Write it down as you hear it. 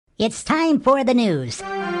It's time for the news.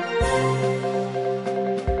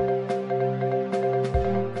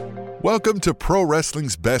 Welcome to Pro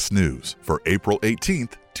Wrestling's Best News for April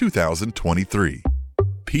 18th, 2023.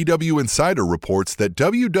 PW Insider reports that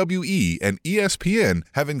WWE and ESPN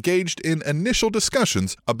have engaged in initial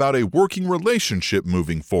discussions about a working relationship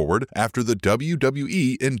moving forward after the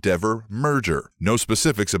WWE Endeavor merger. No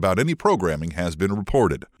specifics about any programming has been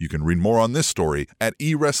reported. You can read more on this story at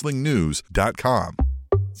eWrestlingNews.com.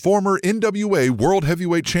 Former NWA World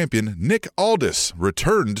Heavyweight Champion Nick Aldis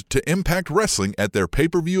returned to Impact Wrestling at their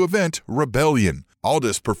pay-per-view event, Rebellion.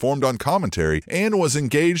 Aldis performed on commentary and was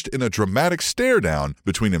engaged in a dramatic stare-down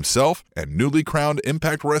between himself and newly crowned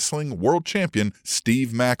Impact Wrestling World Champion Steve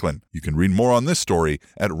Maclin. You can read more on this story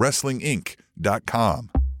at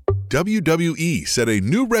WrestlingInc.com. WWE set a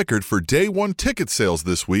new record for day one ticket sales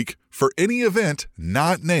this week for any event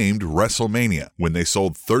not named WrestleMania, when they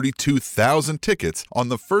sold 32,000 tickets on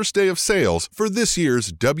the first day of sales for this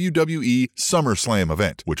year's WWE SummerSlam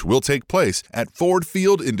event, which will take place at Ford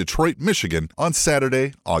Field in Detroit, Michigan on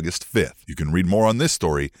Saturday, August 5th. You can read more on this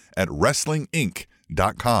story at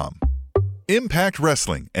WrestlingInc.com. Impact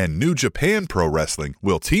Wrestling and New Japan Pro Wrestling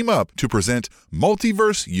will team up to present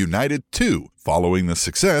Multiverse United 2, following the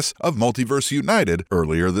success of Multiverse United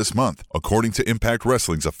earlier this month. According to Impact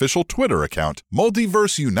Wrestling's official Twitter account,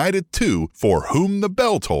 Multiverse United 2, For Whom the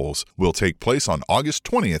Bell Tolls, will take place on August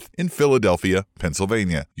 20th in Philadelphia,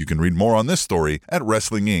 Pennsylvania. You can read more on this story at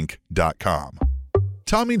WrestlingInc.com.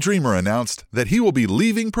 Tommy Dreamer announced that he will be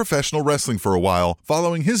leaving professional wrestling for a while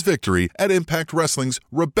following his victory at Impact Wrestling's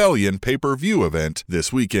Rebellion pay-per-view event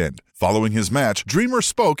this weekend. Following his match, Dreamer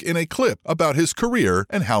spoke in a clip about his career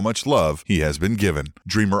and how much love he has been given.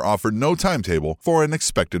 Dreamer offered no timetable for an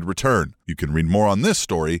expected return. You can read more on this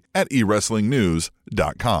story at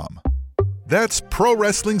eWrestlingNews.com. That's Pro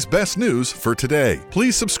Wrestling's Best News for today.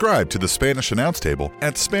 Please subscribe to the Spanish Announce Table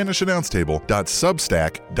at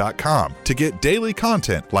SpanishAnnounceTable.substack.com to get daily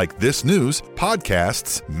content like this news,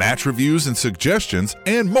 podcasts, match reviews and suggestions,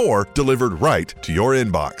 and more delivered right to your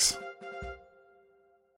inbox.